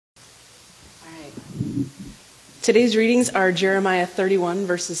right. Today's readings are Jeremiah 31,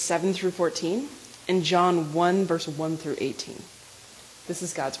 verses 7 through 14, and John 1, verse 1 through 18. This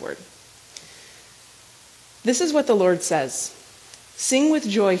is God's word. This is what the Lord says. Sing with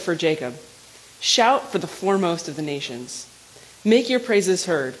joy for Jacob. Shout for the foremost of the nations. Make your praises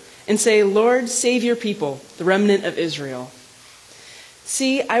heard, and say, Lord, save your people, the remnant of Israel.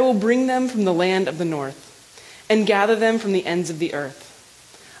 See, I will bring them from the land of the north, and gather them from the ends of the earth.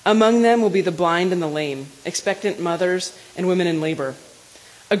 Among them will be the blind and the lame, expectant mothers and women in labor.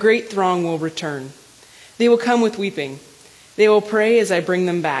 A great throng will return. They will come with weeping. They will pray as I bring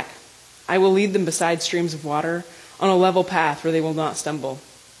them back. I will lead them beside streams of water, on a level path where they will not stumble.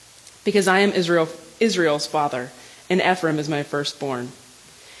 Because I am Israel's father, and Ephraim is my firstborn.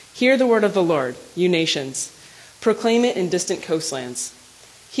 Hear the word of the Lord, you nations. Proclaim it in distant coastlands.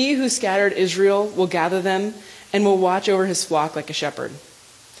 He who scattered Israel will gather them and will watch over his flock like a shepherd.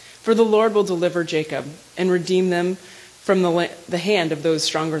 For the Lord will deliver Jacob and redeem them from the hand of those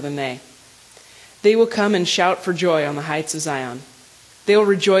stronger than they. They will come and shout for joy on the heights of Zion. They will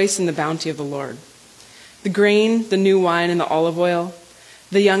rejoice in the bounty of the Lord. The grain, the new wine, and the olive oil,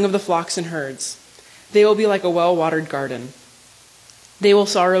 the young of the flocks and herds. They will be like a well-watered garden. They will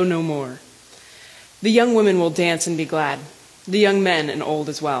sorrow no more. The young women will dance and be glad, the young men and old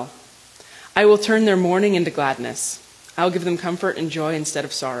as well. I will turn their mourning into gladness. I will give them comfort and joy instead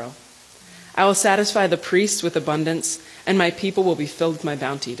of sorrow. I will satisfy the priests with abundance, and my people will be filled with my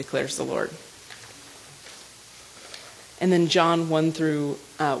bounty, declares the Lord. And then John 1 through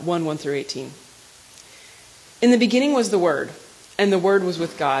 18. In the beginning was the Word, and the Word was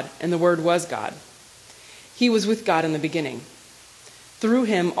with God, and the Word was God. He was with God in the beginning. Through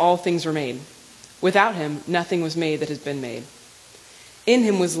him all things were made. Without him nothing was made that has been made. In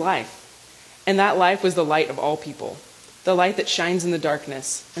him was life, and that life was the light of all people, the light that shines in the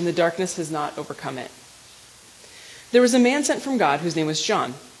darkness, and the darkness has not overcome it. There was a man sent from God whose name was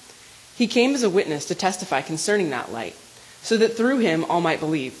John. He came as a witness to testify concerning that light, so that through him all might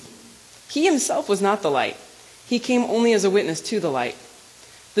believe. He himself was not the light. He came only as a witness to the light.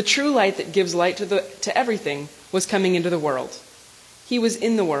 The true light that gives light to everything was coming into the world. He was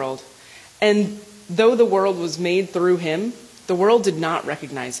in the world, and though the world was made through him, the world did not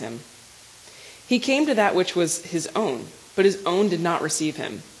recognize him. He came to that which was his own, but his own did not receive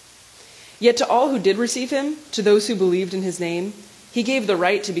him. Yet to all who did receive him, to those who believed in his name, he gave the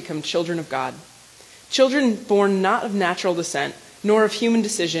right to become children of God. Children born not of natural descent, nor of human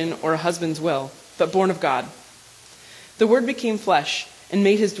decision or a husband's will, but born of God. The Word became flesh and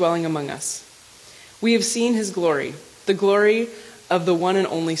made his dwelling among us. We have seen his glory, the glory of the one and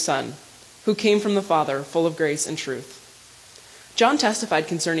only Son, who came from the Father, full of grace and truth. John testified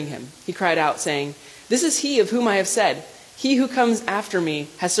concerning him. He cried out, saying, This is he of whom I have said, He who comes after me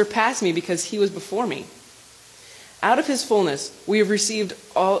has surpassed me because he was before me. Out of his fullness we have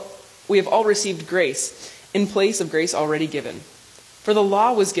all received grace in place of grace already given. For the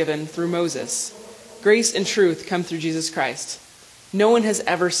law was given through Moses. Grace and truth come through Jesus Christ. No one has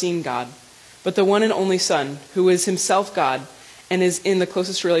ever seen God, but the one and only Son, who is himself God and is in the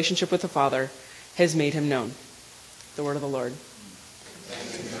closest relationship with the Father, has made him known. The word of the Lord.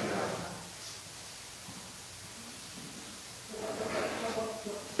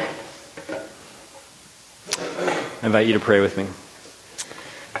 I invite you to pray with me.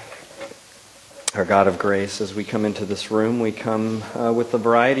 Our God of grace, as we come into this room, we come with a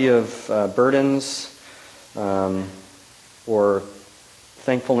variety of burdens or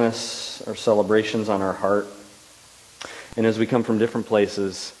thankfulness or celebrations on our heart. And as we come from different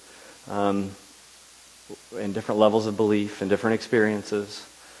places, and different levels of belief and different experiences,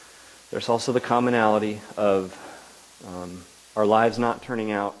 there's also the commonality of our lives not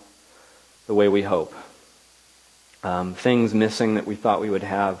turning out the way we hope. Things missing that we thought we would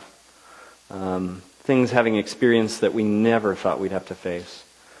have. Things having experience that we never thought we'd have to face.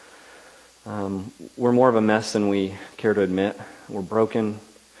 We're more of a mess than we care to admit. We're broken.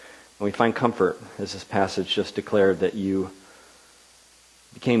 And we find comfort, as this passage just declared, that you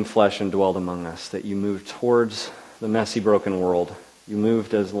became flesh and dwelled among us, that you moved towards the messy, broken world. You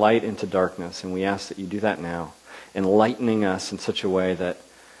moved as light into darkness, and we ask that you do that now, enlightening us in such a way that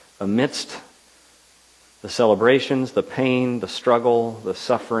amidst the celebrations, the pain, the struggle, the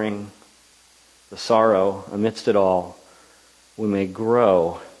suffering, the sorrow, amidst it all, we may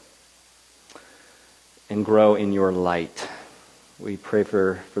grow and grow in your light. We pray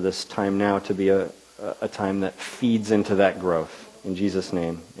for this time now to be a time that feeds into that growth. In Jesus'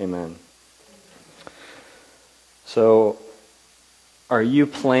 name, amen. So, are you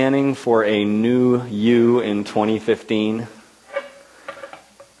planning for a new you in 2015?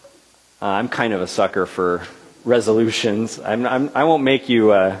 I'm kind of a sucker for resolutions. I won't make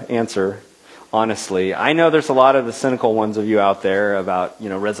you answer honestly. I know there's a lot of the cynical ones of you out there about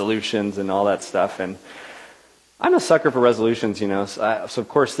resolutions and all that stuff, and I'm a sucker for resolutions. So of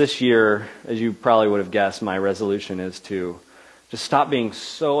course this year, as you probably would have guessed, my resolution is to just stop being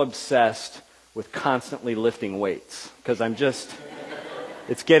so obsessed with constantly lifting weights, because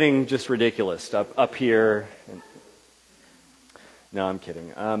it's getting just ridiculous up here. No, I'm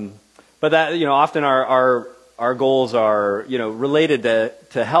kidding. But that, often our goals are, related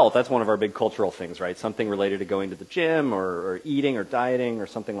to health. That's one of our big cultural things, right? Something related to going to the gym or eating or dieting or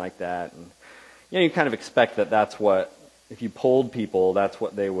something like that. And, you kind of expect that's what, if you polled people, that's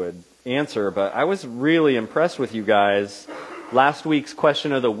what they would answer. But I was really impressed with you guys. Last week's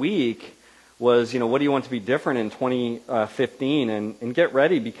question of the week was, what do you want to be different in 2015? And get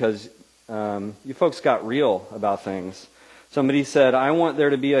ready, because you folks got real about things. Somebody said, I want there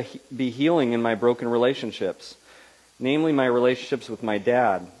to be healing in my broken relationships, namely my relationships with my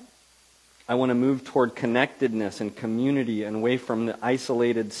dad. I want to move toward connectedness and community and away from the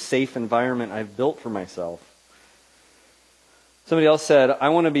isolated, safe environment I've built for myself. Somebody else said, I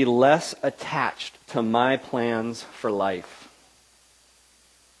want to be less attached to my plans for life.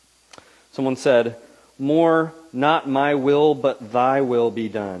 Someone said, more, not my will, but thy will be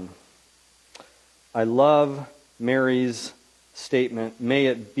done. I love Mary's statement, may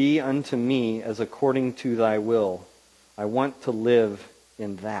it be unto me as according to thy will. I want to live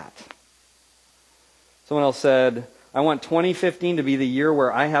in that. Someone else said, I want 2015 to be the year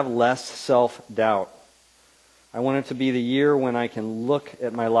where I have less self-doubt. I want it to be the year when I can look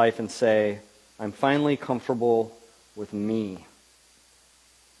at my life and say, I'm finally comfortable with me.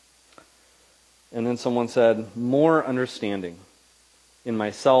 And then someone said, more understanding in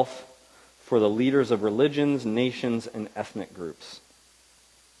myself for the leaders of religions, nations, and ethnic groups.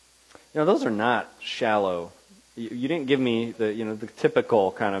 Those are not shallow. You didn't give me the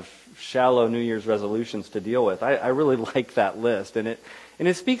typical kind of shallow New Year's resolutions to deal with. I really like that list, and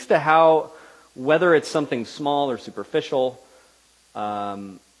it speaks to how, whether it's something small or superficial,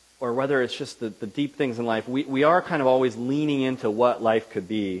 or whether it's just the deep things in life, we are kind of always leaning into what life could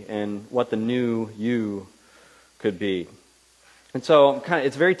be and what the new you could be. And so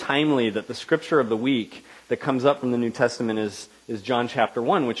it's very timely that the scripture of the week that comes up from the New Testament is John chapter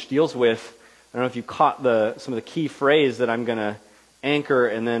 1, which deals with, I don't know if you caught some of the key phrase that I'm going to anchor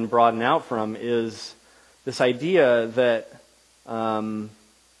and then broaden out from, is this idea that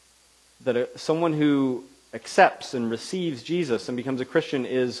someone who accepts and receives Jesus and becomes a Christian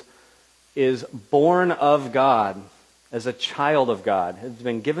is born of God as a child of God, has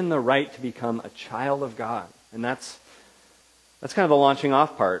been given the right to become a child of God. And that's kind of the launching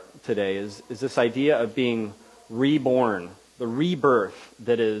off part today, is this idea of being reborn, the rebirth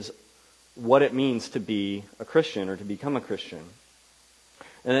that is what it means to be a Christian or to become a Christian.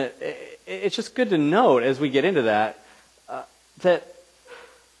 And it's just good to note as we get into that, that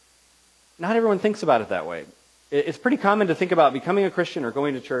not everyone thinks about it that way. It's pretty common to think about becoming a Christian or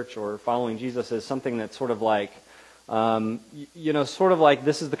going to church or following Jesus as something that's sort of like, sort of like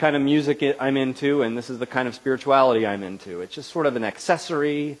this is the kind of music I'm into and this is the kind of spirituality I'm into. It's just sort of an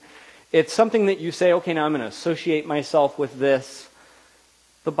accessory. It's something that you say, okay, now I'm going to associate myself with this.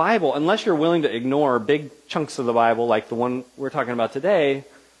 The Bible, unless you're willing to ignore big chunks of the Bible like the one we're talking about today,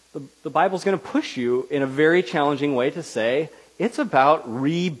 the Bible's going to push you in a very challenging way to say it's about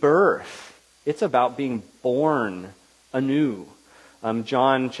rebirth. It's about being born anew.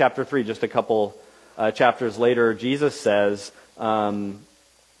 John chapter 3, just a couple chapters later, Jesus says, my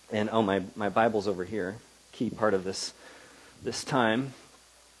Bible's over here, key part of this time.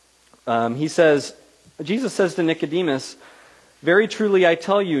 Jesus says to Nicodemus, very truly I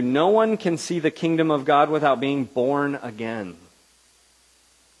tell you, no one can see the kingdom of God without being born again.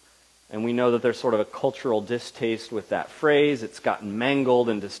 And we know that there's sort of a cultural distaste with that phrase. It's gotten mangled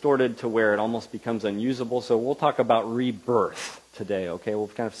and distorted to where it almost becomes unusable. So we'll talk about rebirth today, okay? We'll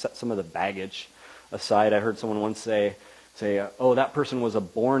kind of set some of the baggage aside. I heard someone once say, oh, that person was a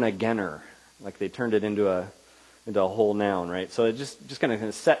born-againer. Like they turned it into a whole noun, right? So it just kind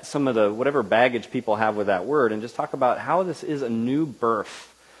of set some of the whatever baggage people have with that word and just talk about how this is a new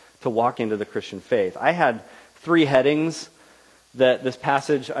birth to walk into the Christian faith. I had 3 headings that this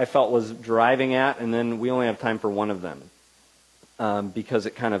passage I felt was driving at, and then we only have time for one of them because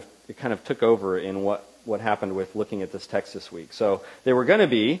it kind of took over in what happened with looking at this text this week. So they were going to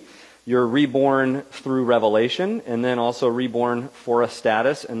be you're reborn through revelation, and then also reborn for a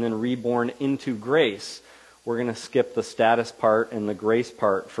status, and then reborn into grace. We're going to skip the status part and the grace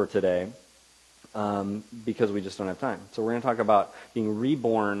part for today because we just don't have time. So we're going to talk about being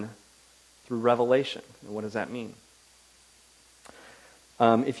reborn through revelation. And what does that mean?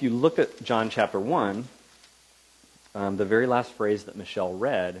 If you look at John chapter 1, the very last phrase that Michelle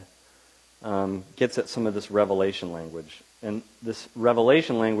read gets at some of this revelation language. And this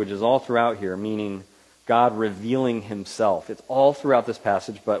revelation language is all throughout here, meaning God revealing himself. It's all throughout this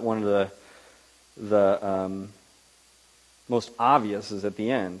passage, but one of the most obvious is at the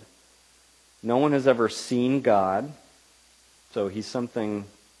end. No one has ever seen God, so he's something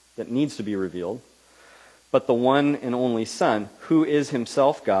that needs to be revealed. But the one and only Son, who is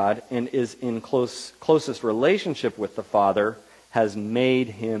himself God and is in closest relationship with the Father, has made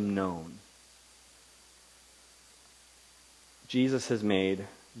him known. Jesus has made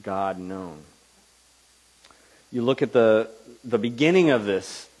God known. You look at the beginning of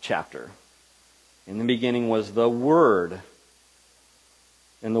this chapter. In the beginning was the Word.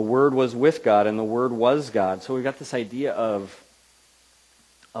 And the Word was with God, and the Word was God. So we've got this idea of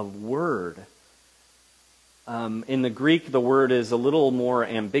Word. In the Greek, the word is a little more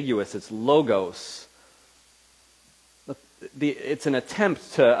ambiguous. It's logos. It's an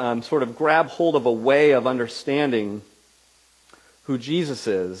attempt to sort of grab hold of a way of understanding who Jesus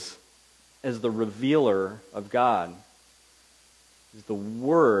is as the revealer of God. He's the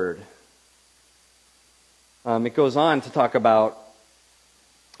Word. It goes on to talk about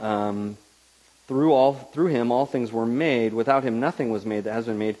through him all things were made. Without him nothing was made that has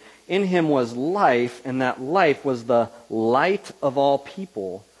been made. In him was life, and that life was the light of all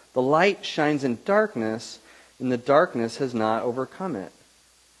people. The light shines in darkness, and the darkness has not overcome it.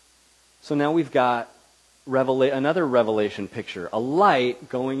 So now we've got another revelation picture, a light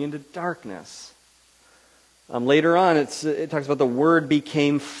going into darkness. Later on, it talks about the Word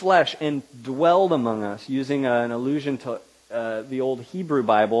became flesh and dwelled among us, using an allusion to the old Hebrew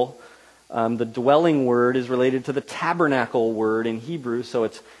Bible. The dwelling word is related to the tabernacle word in Hebrew, so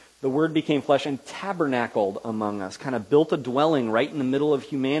it's the Word became flesh and tabernacled among us, kind of built a dwelling right in the middle of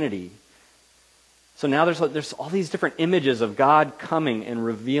humanity. So now there's all these different images of God coming and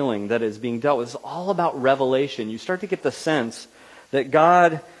revealing that is being dealt with. It's all about revelation. You start to get the sense that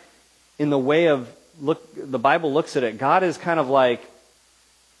God, in the way of the Bible looks at it, God is kind of like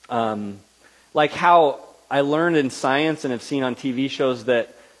how I learned in science and have seen on TV shows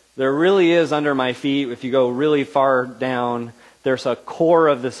that there really is under my feet, if you go really far down, there's a core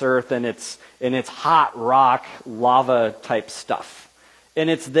of this earth, and it's hot rock, lava type stuff.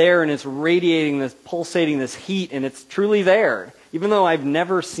 And it's there, and it's radiating this, pulsating this heat, and it's truly there, even though I've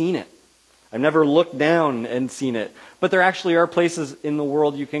never seen it. I've never looked down and seen it. But there actually are places in the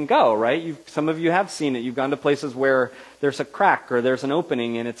world you can go, right? Some of you have seen it. You've gone to places where there's a crack or there's an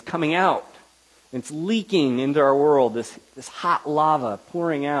opening, and it's coming out. It's leaking into our world, this hot lava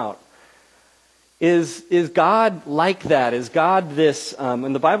pouring out. Is God like that? Is God this?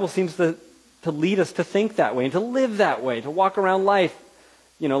 And the Bible seems to lead us to think that way and to live that way, to walk around life.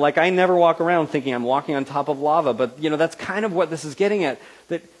 Like I never walk around thinking I'm walking on top of lava, but that's kind of what this is getting at.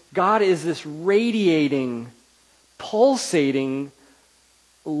 That God is this radiating, pulsating,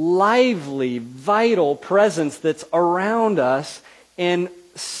 lively, vital presence that's around us, and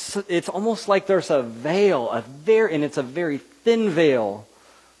it's almost like there's a veil, and it's a very thin veil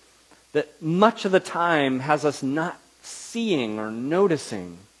that much of the time has us not seeing or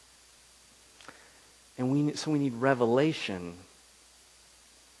noticing. And so we need revelation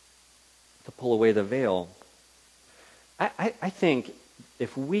to pull away the veil. I think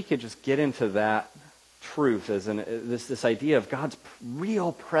if we could just get into that truth as this idea of God's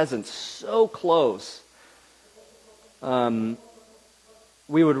real presence so close,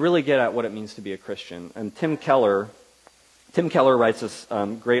 we would really get at what it means to be a Christian. And Tim Keller writes this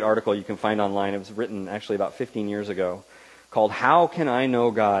great article you can find online. It was written actually about 15 years ago, called How Can I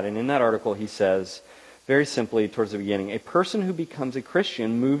Know God? And in that article he says, very simply towards the beginning, a person who becomes a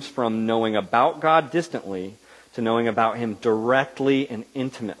Christian moves from knowing about God distantly to knowing about him directly and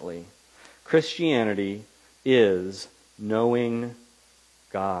intimately. Christianity is knowing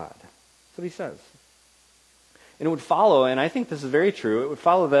God. That's what he says. And it would follow, and I think this is very true, it would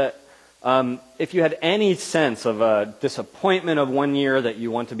follow that if you had any sense of a disappointment of one year that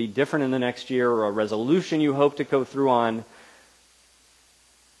you want to be different in the next year, or a resolution you hope to go through on,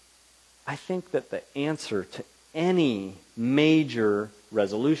 I think that the answer to any major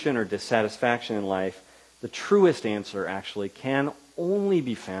resolution or dissatisfaction in life, the truest answer actually can only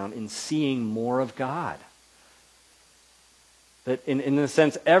be found in seeing more of God. That in a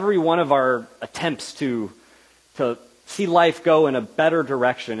sense, every one of our attempts to see life go in a better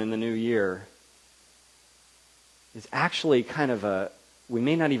direction in the new year is actually kind of we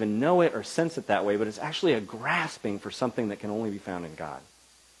may not even know it or sense it that way, but it's actually a grasping for something that can only be found in God.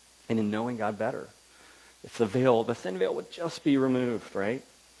 and in knowing God better. If the thin veil would just be removed, right?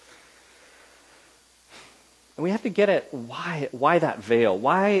 And we have to get at why that veil.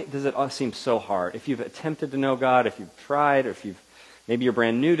 Why does it all seem so hard? If you've attempted to know God, if you've tried, or maybe you're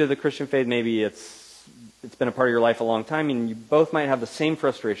brand new to the Christian faith, maybe it's been a part of your life a long time, and you both might have the same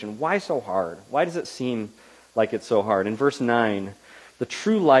frustration. Why so hard? Why does it seem like it's so hard? In verse 9, the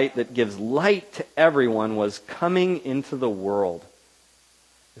true light that gives light to everyone was coming into the world.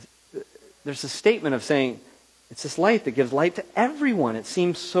 There's a statement of saying, it's this light that gives light to everyone. It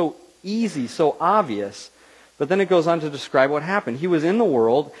seems so easy, so obvious. But then it goes on to describe what happened. He was in the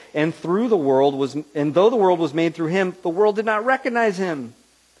world, and though the world was made through him, the world did not recognize him.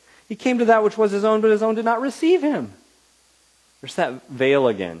 He came to that which was his own, but his own did not receive him. There's that veil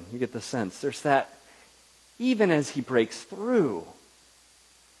again. You get the sense. There's that, even as he breaks through,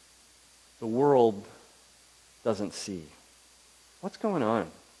 the world doesn't see. What's going on?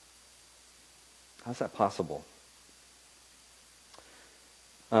 How's that possible?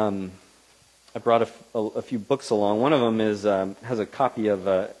 I brought a few books along. One of them has a copy of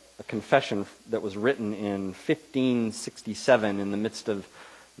a confession that was written in 1567 in the midst of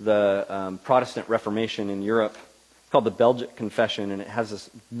the Protestant Reformation in Europe. It's called the Belgic Confession, and it has this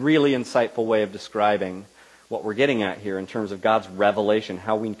really insightful way of describing what we're getting at here in terms of God's revelation,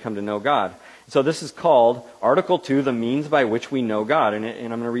 how we come to know God. So this is called Article 2, the means by which we know God. And I'm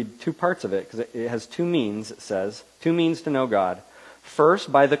going to read two parts of it because it has two means, it says. Two means to know God.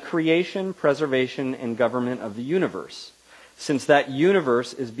 First, by the creation, preservation, and government of the universe. Since that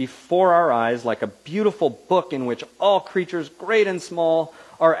universe is before our eyes like a beautiful book in which all creatures, great and small,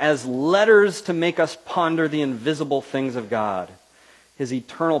 are as letters to make us ponder the invisible things of God, his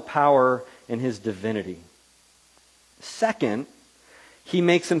eternal power and his divinity. Second, he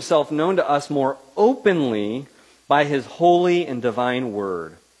makes himself known to us more openly by his holy and divine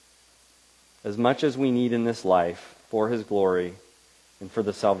word, as much as we need in this life for his glory and for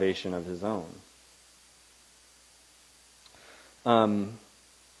the salvation of his own.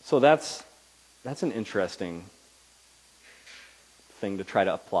 So that's an interesting thing to try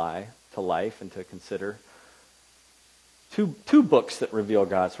to apply to life and to consider. Two books that reveal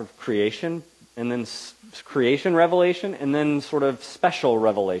God, sort of creation, and then creation revelation, and then sort of special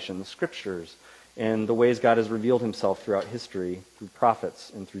revelation, the scriptures, and the ways God has revealed himself throughout history, through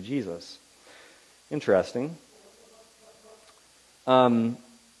prophets and through Jesus. Interesting.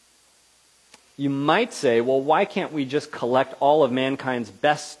 You might say, well, why can't we just collect all of mankind's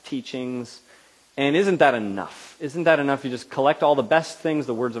best teachings, and isn't that enough? Isn't that enough? You just collect all the best things,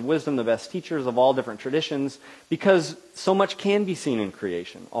 the words of wisdom, the best teachers of all different traditions, because so much can be seen in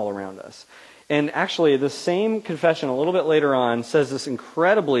creation all around us. And actually, the same confession a little bit later on says this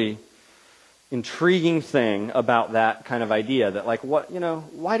incredibly intriguing thing about that kind of idea, that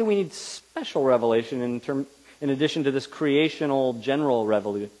why do we need special revelation in addition to this creational general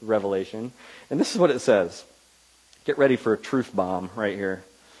revelation? And this is what it says. Get ready for a truth bomb right here.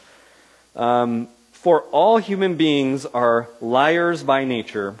 For all human beings are liars by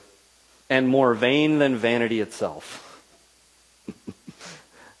nature and more vain than vanity itself.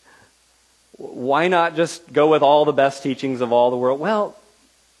 Why not just go with all the best teachings of all the world? Well,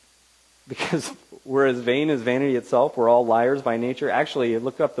 because we're as vain as vanity itself. We're all liars by nature. Actually,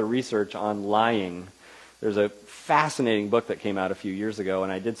 look up the research on lying. There's a fascinating book that came out a few years ago,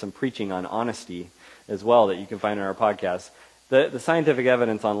 and I did some preaching on honesty as well that you can find in our podcast. The scientific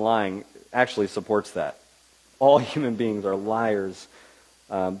evidence on lying actually supports that. All human beings are liars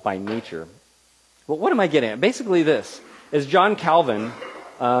by nature. But what am I getting at? Basically this. As John Calvin,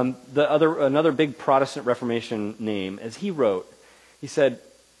 another big Protestant Reformation name, as he wrote, he said,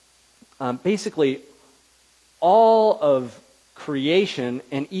 basically, all of creation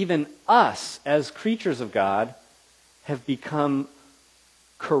and even us as creatures of God have become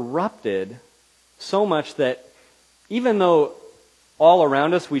corrupted so much that even though all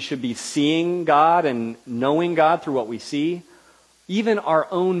around us we should be seeing God and knowing God through what we see, even our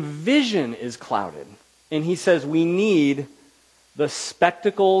own vision is clouded. And he says we need the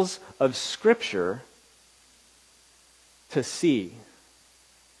spectacles of Scripture to see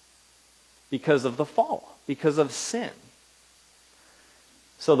because of the fall, because of sin.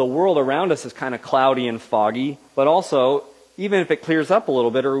 So the world around us is kind of cloudy and foggy, but also, even if it clears up a little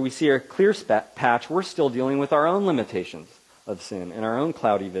bit or we see a clear patch, we're still dealing with our own limitations of sin and our own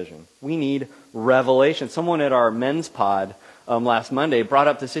cloudy vision. We need revelation. Someone at our men's pod last Monday brought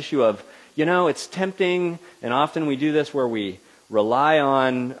up this issue of, it's tempting, and often we do this where we rely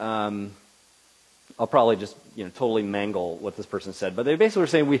on, I'll probably just totally mangle what this person said, but they basically were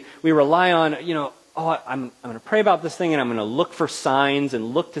saying we rely on, I'm going to pray about this thing and I'm going to look for signs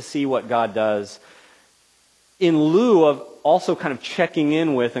and look to see what God does, in lieu of also kind of checking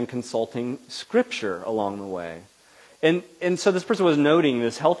in with and consulting Scripture along the way. And so this person was noting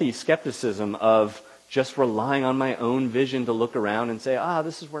this healthy skepticism of just relying on my own vision to look around and say,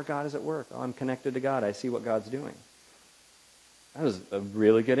 this is where God is at work. Oh, I'm connected to God. I see what God's doing. That was a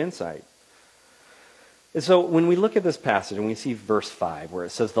really good insight. And so when we look at this passage and we see verse 5 where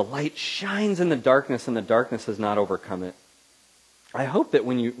it says, the light shines in the darkness and the darkness has not overcome it. I hope that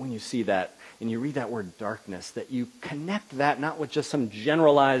when you see that and you read that word darkness, that you connect that not with just some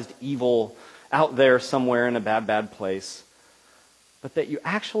generalized evil out there somewhere in a bad place, but that you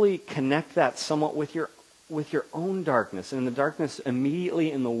actually connect that somewhat with your own darkness and the darkness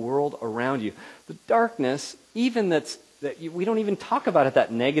immediately in the world around you. The darkness, even we don't even talk about it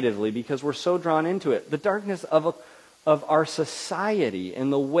that negatively because we're so drawn into it. The darkness of our society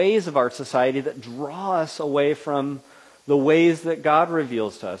and the ways of our society that draw us away from the ways that God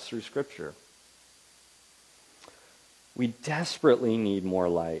reveals to us through Scripture. We desperately need more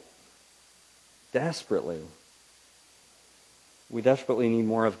light. Desperately. We desperately need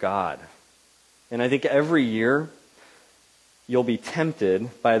more of God. And I think every year you'll be tempted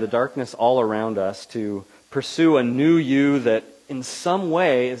by the darkness all around us to pursue a new you that in some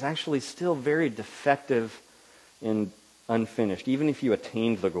way is actually still very defective and unfinished, even if you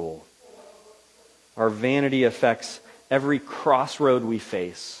attained the goal. Our vanity affects every crossroad we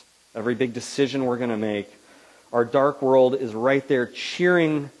face, every big decision we're going to make. Our dark world is right there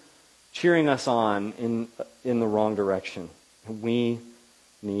cheering us on in the wrong direction. We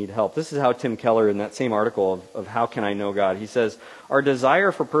need help. This is how Tim Keller, in that same article of How Can I Know God, he says, our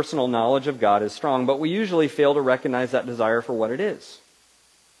desire for personal knowledge of God is strong, but we usually fail to recognize that desire for what it is.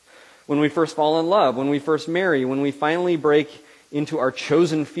 When we first fall in love, when we first marry, when we finally break into our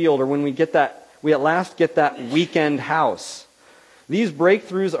chosen field, or when we at last get that weekend house, these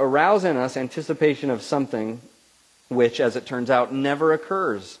breakthroughs arouse in us anticipation of something which, as it turns out, never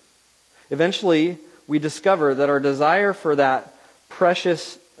occurs. Eventually, we discover that our desire for that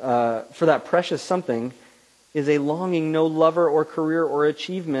precious something is a longing no lover or career or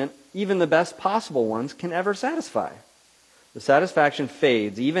achievement, even the best possible ones, can ever satisfy. The satisfaction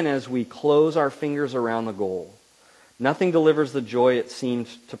fades even as we close our fingers around the goal. Nothing delivers the joy it seemed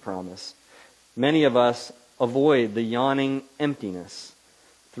to promise. Many of us avoid the yawning emptiness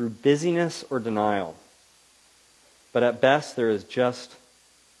through busyness or denial. But at best, there is just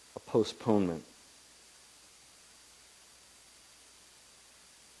a postponement.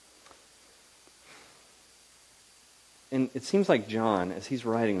 And it seems like John, as he's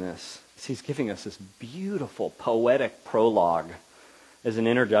writing this, as he's giving us this beautiful poetic prologue as an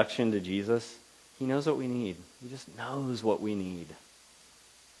introduction to Jesus, he knows what we need. He just knows what we need.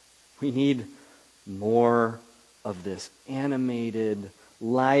 We need more of this animated,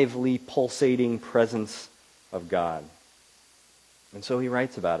 lively, pulsating presence of God. And so he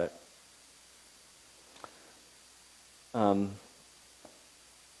writes about it. And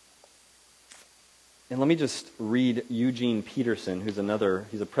let me just read Eugene Peterson, he's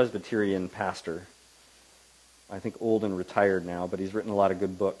a Presbyterian pastor. I think old and retired now, but he's written a lot of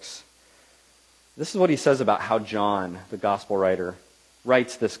good books. This is what he says about how John, the gospel writer,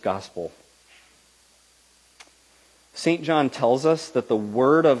 writes this gospel. St. John tells us that the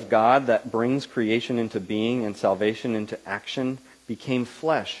Word of God that brings creation into being and salvation into action became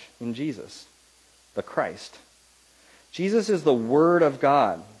flesh in Jesus, the Christ. Jesus is the Word of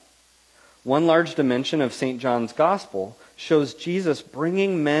God. One large dimension of St. John's Gospel shows Jesus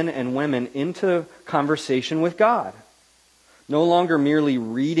bringing men and women into conversation with God. No longer merely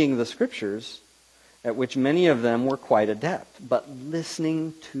reading the Scriptures, at which many of them were quite adept, but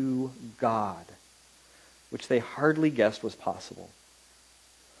listening to God, which they hardly guessed was possible.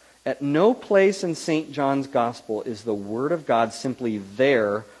 At no place in St. John's Gospel is the Word of God simply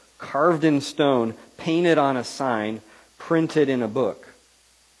there, carved in stone, painted on a sign, printed in a book.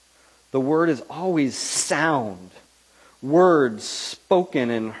 The Word is always sound. Words spoken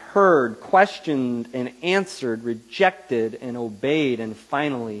and heard, questioned and answered, rejected and obeyed, and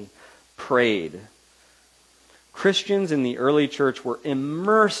finally prayed. Christians in the early church were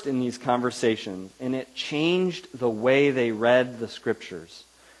immersed in these conversations, and it changed the way they read the Scriptures.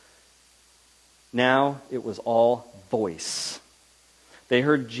 Now it was all voice. They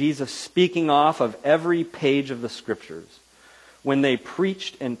heard Jesus speaking off of every page of the Scriptures. When they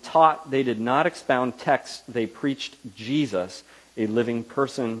preached and taught, they did not expound texts. They preached Jesus, a living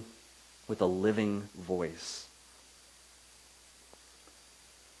person with a living voice.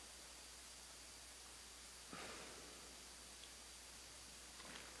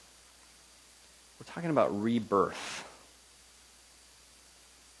 We're talking about rebirth.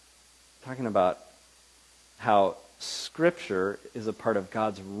 Talking about how Scripture is a part of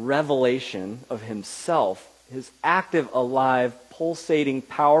God's revelation of himself, his active, alive, pulsating,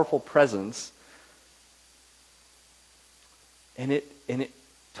 powerful presence. And it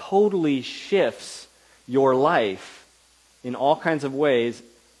totally shifts your life in all kinds of ways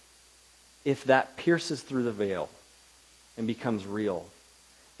if that pierces through the veil and becomes real.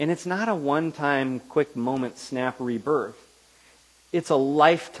 And it's not a one-time, quick moment, snap rebirth. It's a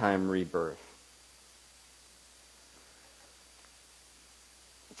lifetime rebirth.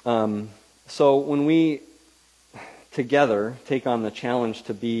 So when we together take on the challenge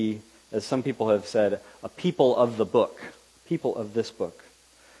to be, as some people have said, a people of the book, people of this book,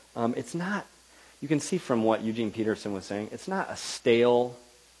 it's not, you can see from what Eugene Peterson was saying, it's not a stale,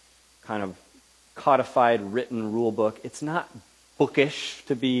 kind of codified, written rule book. It's not bookish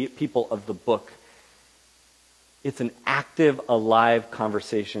to be people of the book. It's an active, alive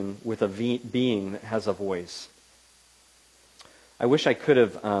conversation with a being that has a voice. I wish I could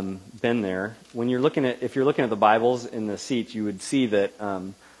have been there. When you're looking at, if you're looking at the Bibles in the seats, you would see that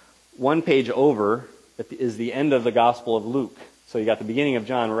one page over is the end of the Gospel of Luke. So you got the beginning of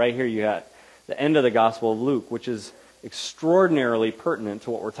John. Right here you got the end of the Gospel of Luke, which is extraordinarily pertinent to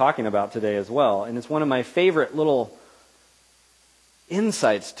what we're talking about today as well. And it's one of my favorite little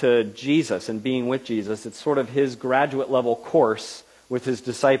insights to Jesus and being with Jesus. It's sort of his graduate level course with his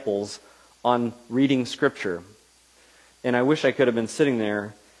disciples on reading Scripture. And I wish I could have been sitting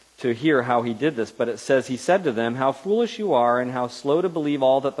there to hear how he did this. But it says, he said to them, "How foolish you are, and how slow to believe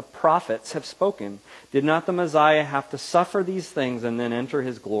all that the prophets have spoken. Did not the Messiah have to suffer these things and then enter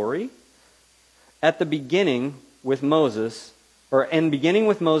his glory?" At the beginning with Moses, beginning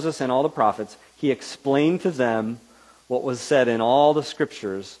with Moses and all the prophets, he explained to them what was said in all the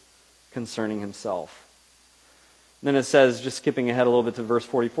Scriptures concerning himself. Then it says, just skipping ahead a little bit to verse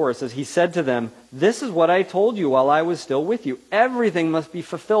 44, it says, he said to them, "This is what I told you while I was still with you. Everything must be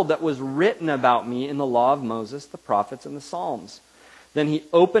fulfilled that was written about me in the law of Moses, the prophets, and the Psalms." Then he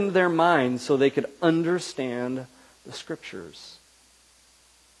opened their minds so they could understand the Scriptures.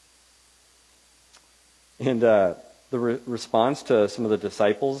 And the response to some of the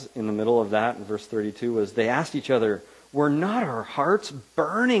disciples in the middle of that, in verse 32, was they asked each other, "Were not our hearts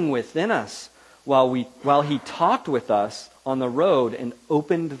burning within us while he talked with us on the road and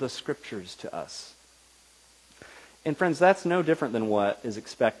opened the Scriptures to us?" And friends, that's no different than what is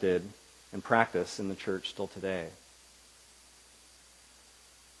expected and practiced in the church still today.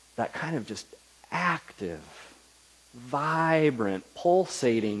 That kind of just active, vibrant,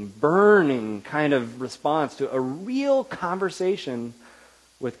 pulsating, burning kind of response to a real conversation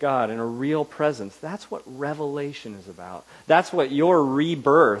with God and a real presence. That's what revelation is about. That's what your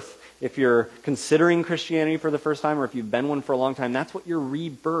rebirth, if you're considering Christianity for the first time or if you've been one for a long time, that's what your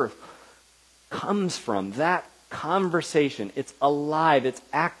rebirth comes from. That conversation. It's alive. It's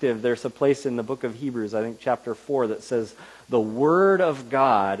active. There's a place in the book of Hebrews, I think chapter 4, that says the Word of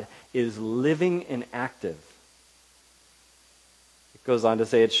God is living and active. It goes on to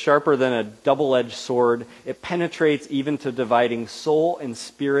say it's sharper than a double-edged sword. It penetrates even to dividing soul and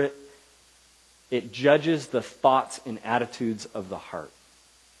spirit. It judges the thoughts and attitudes of the heart.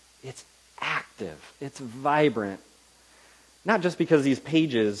 It's active. It's vibrant. Not just because these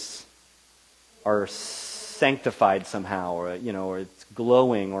pages are sanctified somehow, or it's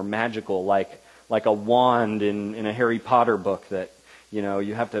glowing or magical, like a wand in a Harry Potter book that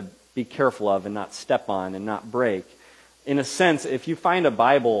you have to be careful of and not step on and not break. In a sense, if you find a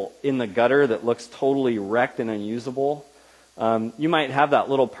Bible in the gutter that looks totally wrecked and unusable, you might have that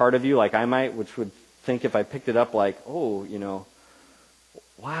little part of you, like I might, which would think if I picked it up like,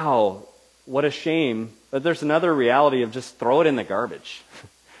 wow, what a shame. But there's another reality of just throw it in the garbage.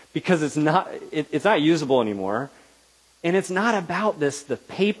 Because it's not usable anymore. And it's not about the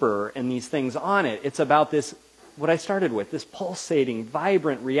paper and these things on it. It's about this, what I started with, this pulsating,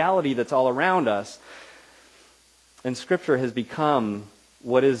 vibrant reality that's all around us. And Scripture has become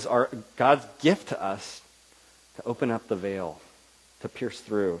what is God's gift to us to open up the veil, to pierce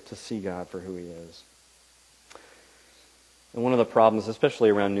through, to see God for who He is. And one of the problems,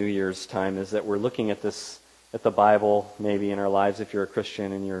 especially around New Year's time, is that we're looking at the Bible, maybe in our lives if you're a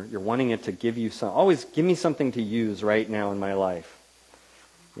Christian, and you're wanting it to give you always give me something to use right now in my life.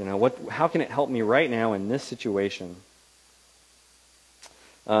 How can it help me right now in this situation?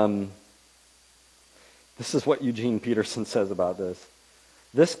 This is what Eugene Peterson says about this.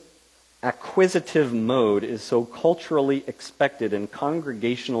 This acquisitive mode is so culturally expected and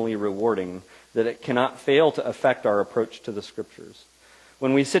congregationally rewarding that it cannot fail to affect our approach to the Scriptures.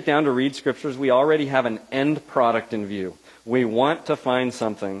 When we sit down to read scriptures, we already have an end product in view. We want to find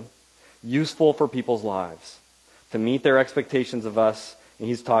something useful for people's lives, to meet their expectations of us. And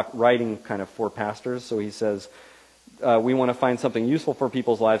he's writing kind of for pastors, so he says, we want to find something useful for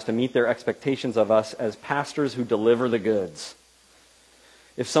people's lives to meet their expectations of us as pastors who deliver the goods.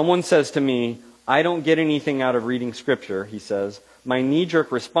 If someone says to me, I don't get anything out of reading Scripture, he says, my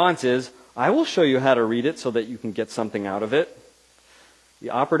knee-jerk response is, I will show you how to read it so that you can get something out of it. The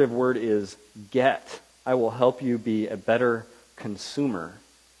operative word is get. I will help you be a better consumer.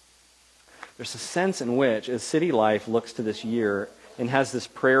 There's a sense in which, as City Life looks to this year and has this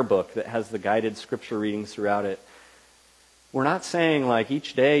prayer book that has the guided Scripture readings throughout it, we're not saying like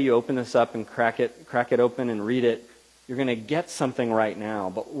each day you open this up and crack it open and read it, you're going to get something right now.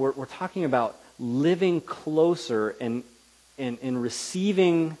 But we're talking about living closer and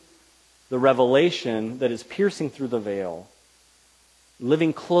receiving the revelation that is piercing through the veil.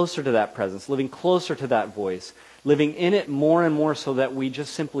 Living closer to that presence, living closer to that voice, living in it more and more so that we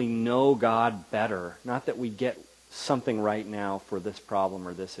just simply know God better, not that we get something right now for this problem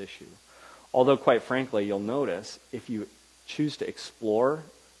or this issue. Although, quite frankly, you'll notice if you choose to explore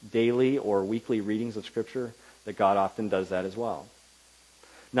daily or weekly readings of Scripture, that God often does that as well.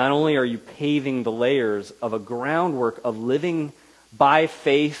 Not only are you paving the layers of a groundwork of living by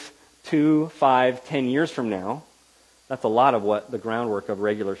faith 2, 5, 10 years from now, that's a lot of what the groundwork of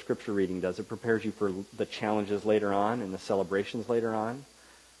regular Scripture reading does. It prepares you for the challenges later on and the celebrations later on.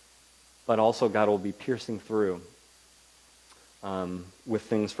 But also God will be piercing through with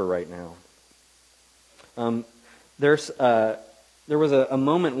things for right now. There was a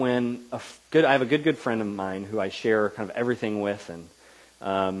moment when I have a good friend of mine who I share kind of everything with,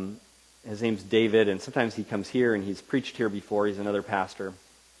 and his name's David, and sometimes he comes here and he's preached here before. He's another pastor.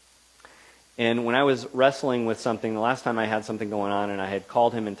 And when I was wrestling with something, the last time I had something going on, and I had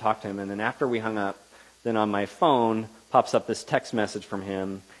called him and talked to him, and then after we hung up, then on my phone pops up this text message from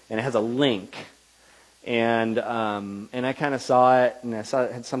him, and it has a link. And I kind of saw it, and I saw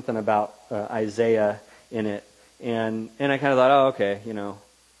it had something about Isaiah in it, and I kind of thought, oh, okay, you know,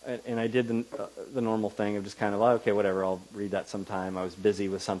 and I did the normal thing of just kind of, oh, okay, whatever, I'll read that sometime. I was busy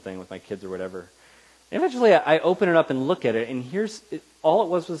with something with my kids or whatever. And eventually, I open it up and look at it, and all it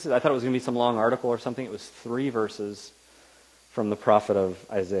was I thought it was going to be some long article or something. It was 3 verses from the prophet of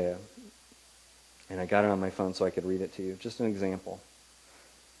Isaiah. And I got it on my phone so I could read it to you. Just an example.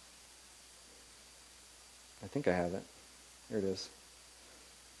 I think I have it. Here it is.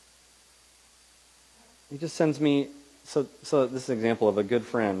 He just sends me, so this is an example of a good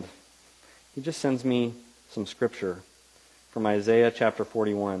friend. He just sends me some scripture from Isaiah chapter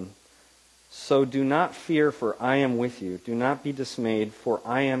 41. So do not fear, for I am with you. Do not be dismayed, for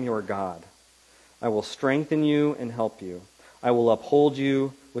I am your God. I will strengthen you and help you. I will uphold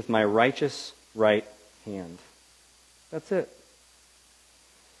you with my righteous right hand. That's it.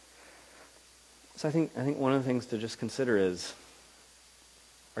 So I think one of the things to just consider is,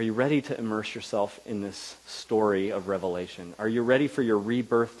 are you ready to immerse yourself in this story of Revelation? Are you ready for your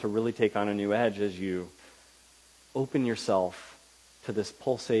rebirth to really take on a new edge as you open yourself to this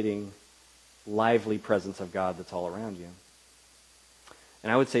pulsating, lively presence of God that's all around you?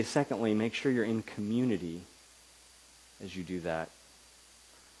 And I would say, secondly, make sure you're in community as you do that.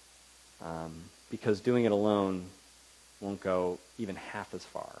 Because doing it alone won't go even half as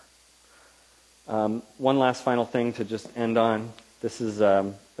far. One last final thing to just end on. This is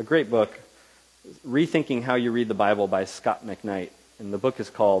a great book, Rethinking How You Read the Bible by Scott McKnight. And the book is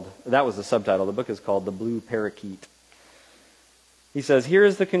called, that was the subtitle, the book is called The Blue Parakeet. He says, here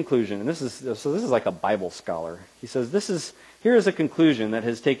is the conclusion, and this is like a Bible scholar. He says, here is a conclusion that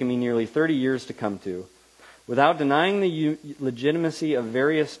has taken me nearly 30 years to come to. Without denying the legitimacy of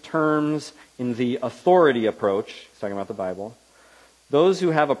various terms in the authority approach, he's talking about the Bible, those who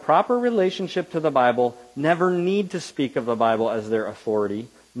have a proper relationship to the Bible never need to speak of the Bible as their authority,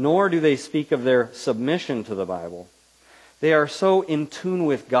 nor do they speak of their submission to the Bible. They are so in tune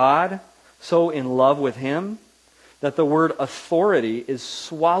with God, so in love with Him, that the word authority is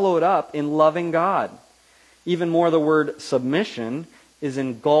swallowed up in loving God. Even more, the word submission is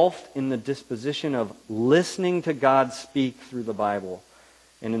engulfed in the disposition of listening to God speak through the Bible,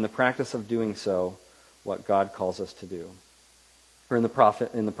 and in the practice of doing so, what God calls us to do. Or in the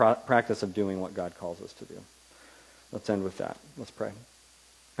practice of doing what God calls us to do. Let's end with that. Let's pray.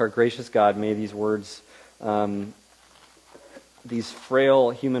 Our gracious God, may these words, these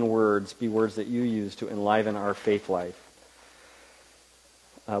frail human words, be words that you use to enliven our faith life.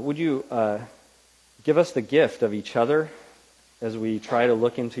 Would you give us the gift of each other as we try to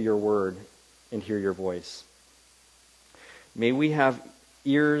look into your word and hear your voice? May we have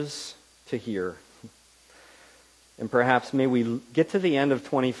ears to hear. And perhaps may we get to the end of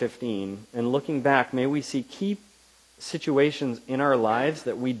 2015, and looking back, may we see key situations in our lives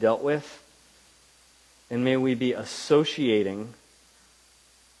that we dealt with, and may we be associating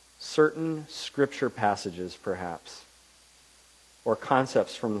certain scripture passages, perhaps, or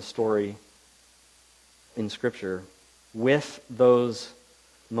concepts from the story in Scripture with those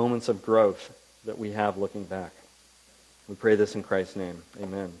moments of growth that we have looking back. We pray this in Christ's name.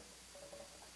 Amen.